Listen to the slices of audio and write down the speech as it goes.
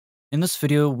In this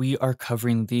video, we are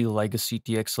covering the legacy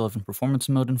DX11 performance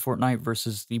mode in Fortnite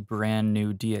versus the brand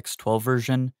new DX12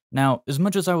 version. Now, as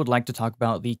much as I would like to talk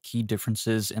about the key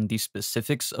differences and the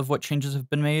specifics of what changes have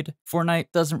been made, Fortnite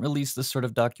doesn't release this sort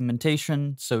of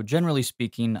documentation, so generally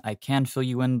speaking, I can fill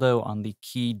you in though on the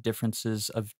key differences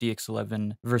of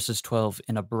DX11 versus 12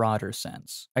 in a broader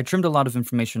sense. I trimmed a lot of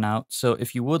information out, so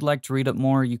if you would like to read up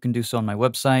more, you can do so on my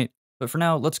website, but for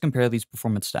now, let's compare these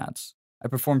performance stats. I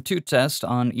performed 2 tests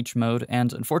on each mode,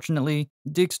 and unfortunately,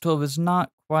 DX12 is not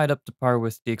quite up to par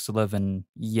with DX11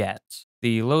 yet.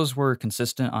 The lows were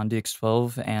consistent on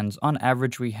DX12, and on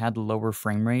average we had lower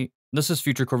frame rate. This is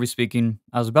Future Khorvie speaking.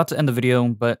 I was about to end the video,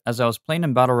 but as I was playing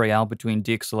in Battle Royale between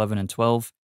DX11 and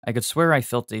 12, I could swear I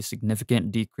felt a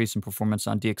significant decrease in performance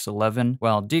on DX11,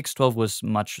 while DX12 was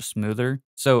much smoother.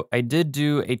 So I did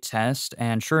do a test,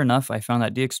 and sure enough, I found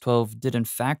that DX12 did in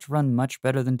fact run much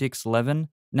better than DX11.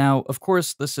 Now, of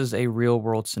course, this is a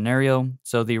real-world scenario,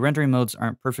 so the rendering modes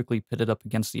aren't perfectly pitted up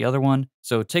against the other one,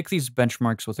 so take these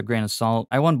benchmarks with a grain of salt.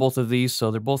 I won both of these,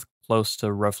 so they're both close to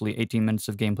roughly 18 minutes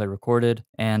of gameplay recorded,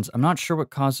 and I'm not sure what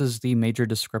causes the major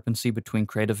discrepancy between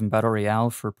creative and battle royale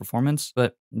for performance,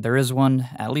 but there is one,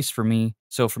 at least for me.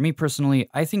 So for me personally,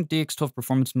 I think DX12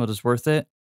 performance mode is worth it,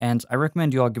 and I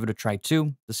recommend you all give it a try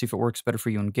too, to see if it works better for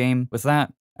you in game. With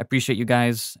that, I appreciate you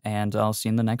guys, and I'll see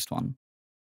you in the next one.